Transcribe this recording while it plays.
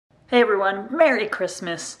Hey everyone, Merry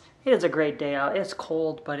Christmas. It is a great day out. It's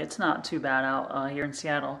cold, but it's not too bad out here in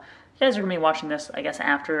Seattle. You guys are gonna be watching this, I guess,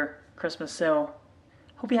 after Christmas, so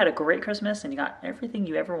hope you had a great Christmas and you got everything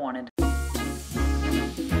you ever wanted.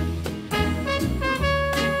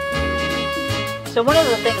 So one of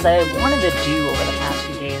the things I wanted to do over the past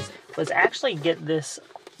few days was actually get this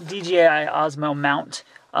DJI Osmo mount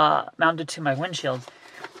mounted to my windshield.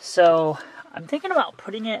 So I'm thinking about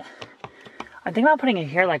putting it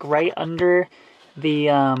here, like right under the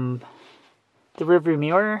rearview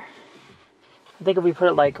mirror. I think if we put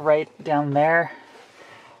it like right down there,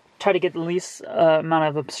 try to get the least amount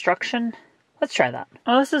of obstruction. Let's try that.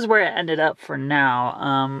 Well, this is where it ended up for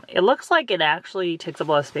now. It looks like it actually takes up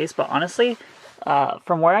a lot of space, but honestly,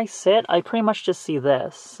 from where I sit, I pretty much just see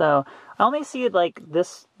this. So I only see like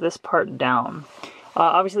this part down.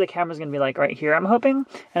 Obviously the camera's gonna be like right here, I'm hoping,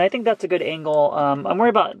 and I think that's a good angle. I'm worried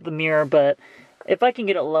about the mirror, but if I can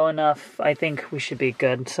get it low enough, I think we should be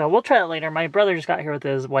good. So we'll try it later. My brother just got here with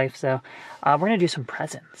his wife, so we're gonna do some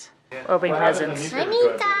presents. Opening presents. Hi,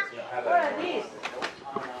 Mika. What are these?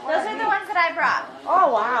 Those are the ones that I brought.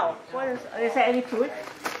 Oh wow! What is there any food?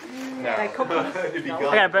 No. Like cookies?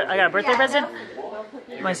 I got a birthday present.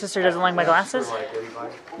 My sister doesn't like my glasses,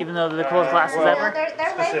 even though they're the coolest glasses ever.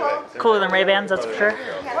 They're labeled. Cooler than Ray-Bans, that's for sure.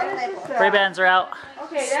 Ray-Bans are out.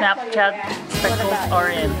 Snapchat spectacles are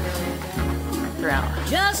in. They're out.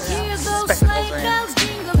 Spectacles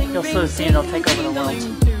are in. You'll soon see it'll take over the world.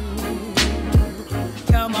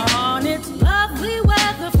 Come on, it's lovely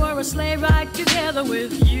weather for a sleigh ride together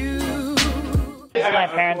with you. This is what my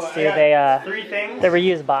parents do. They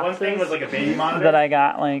reuse boxes that I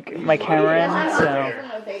got like my camera in, so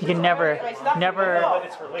you can never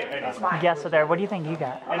guess what there. What do you think you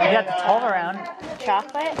got? You got the tall around.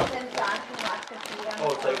 Chocolate?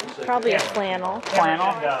 Probably a flannel.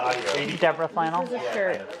 Flannel? Deborah flannel?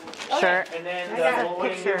 Shirt. Shirt? I got a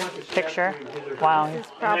picture. Picture? Wow.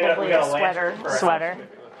 It's probably a sweater. Sweater?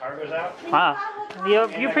 Wow.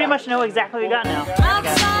 You pretty much know exactly what you got now.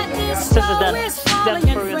 Sister's done. That's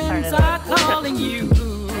where we're gonna start it.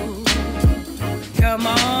 Come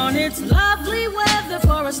on, it's lovely weather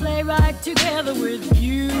for a sleigh ride together with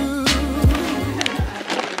you.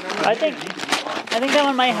 I think that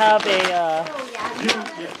one might have a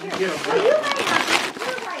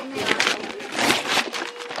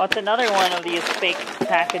what's another one of these fake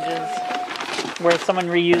packages where someone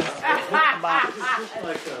reused the box.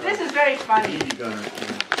 This is very funny.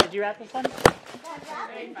 Did you wrap this one?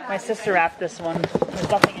 My sister wrapped this one. There's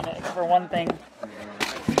nothing in it except for one thing.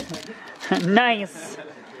 Nice.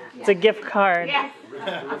 It's a gift card. Yes.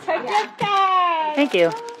 It's a gift card. Thank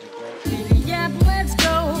you. Yep, let's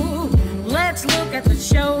go. Let's look at the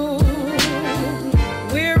show.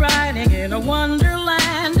 We're riding in a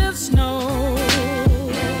wonderland of snow.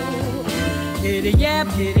 Giddy yap,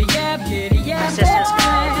 giddy yap, giddy yap. Sister's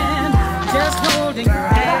just holding your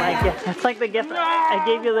hand. I like it. It's like the gift. I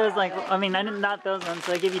gave you those, like, I mean, I didn't, not those ones,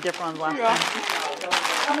 so I gave you different ones last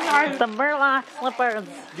time. It's the burlap slippers.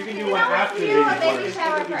 You can do one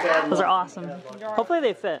after Those are awesome. Hopefully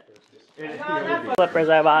they fit. Slippers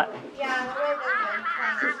I bought.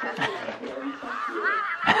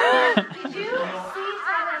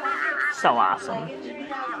 So awesome.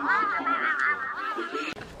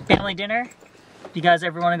 Family dinner? You guys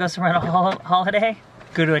ever want to go somewhere on a holiday?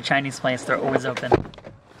 Go to a Chinese place, they're always open.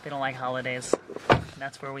 They don't like holidays.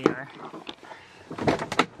 That's where we are.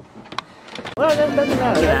 Well, that doesn't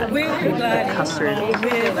matter. Custard.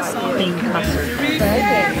 Bean custard.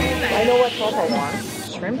 I know what sauce I want.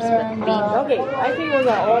 Shrimps with bean. Okay, I think we're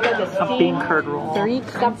gonna order the A bean curd roll. 3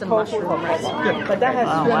 cups of mushroom. But that has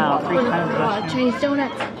Oh wow, 3 kinds of mushrooms. Chinese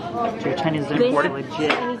donuts. So your Chinese They dinner have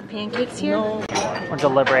legit. Chinese pancakes here? No. We're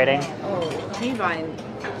deliberating. Oh, tea vine.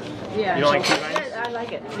 Yeah. You don't like tea vines? I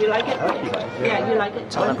like it. You like it? Yeah, you like it?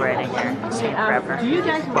 Deliberating here. Seeing forever. Do you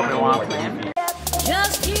guys What we want.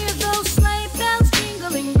 Just hear those sleigh bells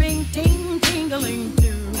jingling, ring, ting, tingling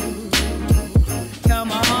too.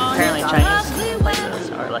 Come on, Apparently it's Chinese lovely weather. places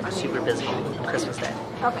are like super busy on Christmas Day.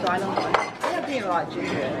 Okay. So I don't like it. I'm being a lot of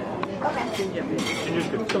ginger in it. Okay. Ginger beer. Ginger's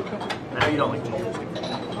good. I know you don't like ginger.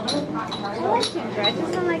 I like ginger. I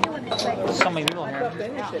just don't like it when it's like. So many people here.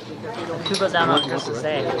 Who goes down on Christmas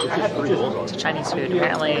Day to Chinese food?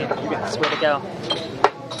 Apparently, it's the way to go.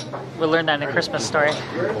 We learned that in a Christmas story.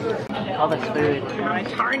 All this food.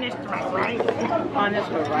 Harnessed right.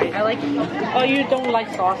 Honest but right. I like it. Oh, you don't like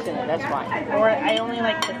sauce in it, that's why. Or I only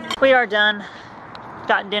like the... We are done.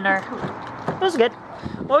 Got dinner. It was good.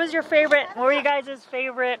 What was your favorite? What were you guys'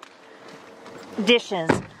 favorite dishes?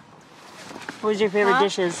 What was your favorite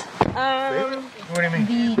dishes? What do you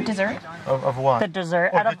mean? The dessert. Of what? The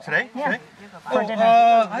dessert. Oh, today? Yeah. Today? For Oh, dinner.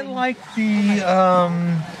 I like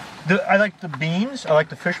I like the beans. I like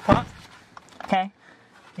the fish pot. Okay.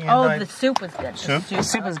 And Oh, I- the soup was good. Soup? The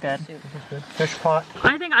soup is good. Fish pot.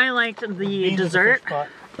 I think I liked the Beans with dessert. fish pot.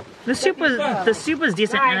 The soup was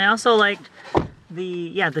decent, and I also liked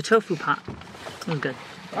the tofu pot. It was good.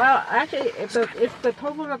 Well, actually, if the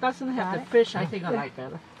tofu doesn't have the fish, I think I like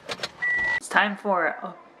better. It's time for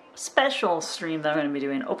a special stream that I'm going to be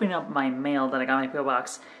doing, opening up my mail that I got in my PO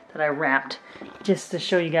box that I wrapped, just to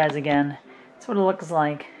show you guys again. That's what it looks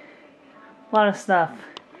like. A lot of stuff.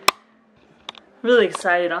 Really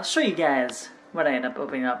excited. I'll show you guys what I end up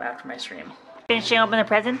opening up after my stream. Finishing open the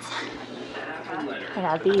presents. I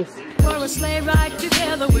got these. For a sleigh ride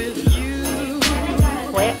together with you.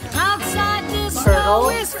 Quick. Outside this Turtle. snow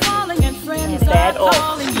is falling and friends And bad. are Oh,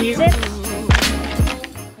 calling squeeze you. it.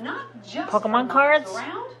 Pokemon cards.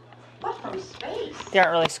 They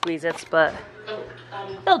aren't really squeeze-its, but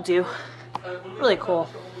they'll do. Really cool.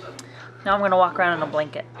 Now I'm going to walk around in a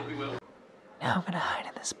blanket. Now I'm going to hide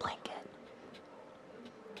in this blanket.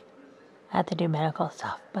 I have to do medical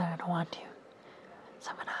stuff, but I don't want to.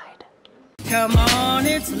 So I'm going to hide. Come on,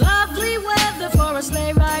 it's lovely